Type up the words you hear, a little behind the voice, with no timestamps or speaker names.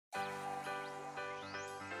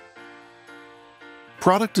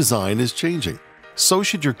Product design is changing. So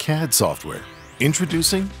should your CAD software.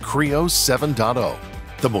 Introducing Creo 7.0,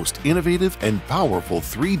 the most innovative and powerful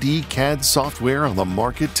 3D CAD software on the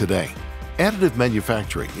market today. Additive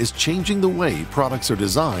manufacturing is changing the way products are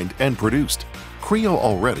designed and produced. Creo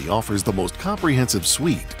already offers the most comprehensive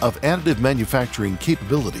suite of additive manufacturing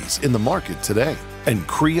capabilities in the market today, and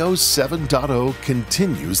Creo 7.0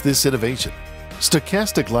 continues this innovation.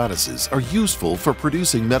 Stochastic lattices are useful for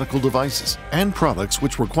producing medical devices and products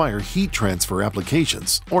which require heat transfer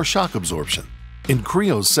applications or shock absorption. In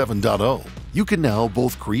Creo 7.0, you can now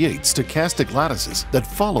both create stochastic lattices that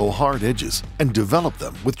follow hard edges and develop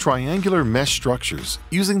them with triangular mesh structures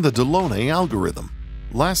using the Delaunay algorithm.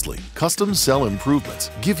 Lastly, custom cell improvements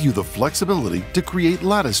give you the flexibility to create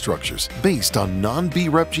lattice structures based on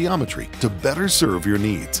non-B-rep geometry to better serve your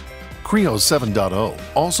needs. Creo 7.0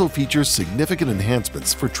 also features significant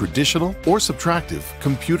enhancements for traditional or subtractive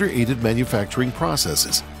computer-aided manufacturing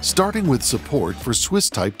processes, starting with support for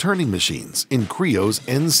Swiss-type turning machines in Creo's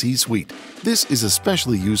NC suite. This is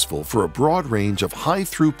especially useful for a broad range of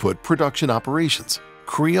high-throughput production operations.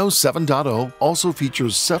 Creo 7.0 also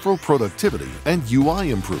features several productivity and UI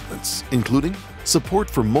improvements, including support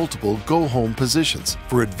for multiple go-home positions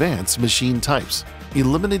for advanced machine types,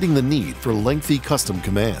 eliminating the need for lengthy custom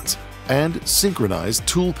commands, and synchronized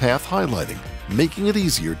toolpath highlighting, making it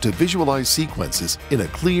easier to visualize sequences in a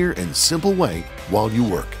clear and simple way while you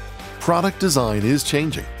work. Product design is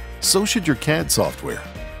changing. So should your CAD software.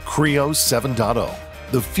 Creo 7.0,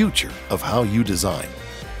 the future of how you design.